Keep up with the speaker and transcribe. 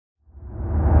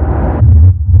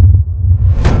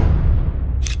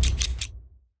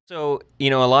You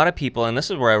know, a lot of people, and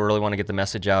this is where I really want to get the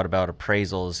message out about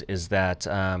appraisals, is that,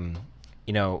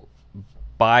 you know,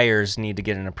 buyers need to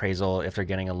get an appraisal if they're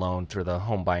getting a loan through the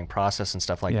home buying process and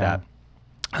stuff like that.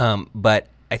 But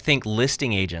I think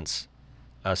listing agents,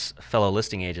 us fellow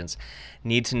listing agents,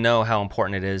 need to know how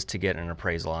important it is to get an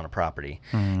appraisal on a property.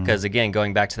 Because again,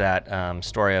 going back to that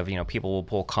story of, you know, people will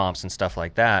pull comps and stuff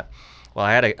like that. Well,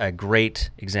 I had a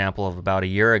great example of about a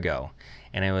year ago,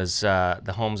 and it was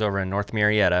the homes over in North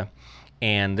Marietta.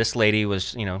 And this lady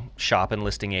was, you know, shopping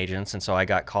listing agents, and so I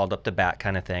got called up to bat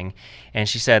kind of thing. And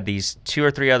she said these 2 or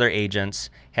 3 other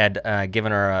agents had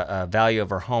given her a value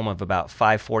of her home of about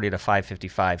 $540 to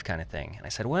 $555 kind of thing. And I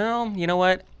said, well, you know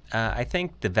what? I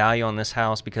think the value on this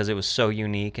house, because it was so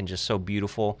unique and just so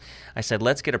beautiful, I said,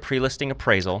 let's get a pre-listing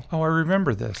appraisal. Oh, I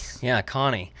remember this. Yeah,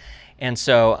 Connie. And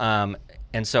so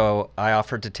I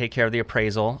offered to take care of the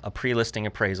appraisal, a pre-listing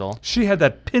appraisal. She had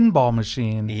that pinball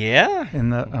machine. Yeah.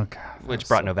 In the which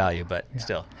brought no value, but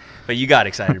still. But you got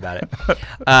excited about it.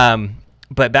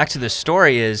 But back to the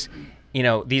story is, you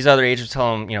know, these other agents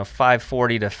tell them, you know,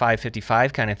 $540 to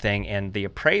 $555 kind of thing, and the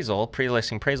appraisal,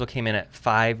 pre-listing appraisal, came in at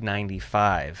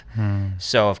 $595.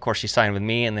 So of course she signed with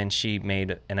me, and then she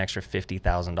made an extra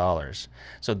 $50,000.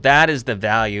 So that is the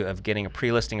value of getting a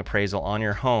pre-listing appraisal on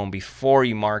your home before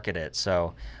you market it.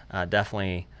 So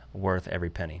definitely worth every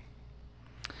penny.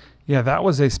 Yeah, that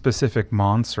was a specific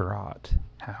Montserrat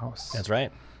house. That's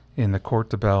right. In the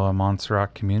Court de Bella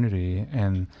Montserrat community,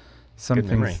 and some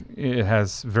things, it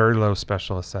has very low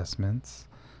special assessments.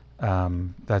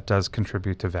 That does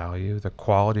contribute to value. The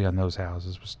quality on those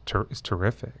houses is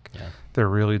terrific. Yeah. They're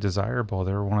really desirable.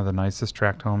 They were one of the nicest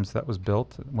tract homes that was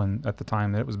built at the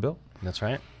time that it was built. That's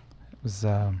right. It was,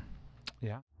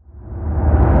 yeah.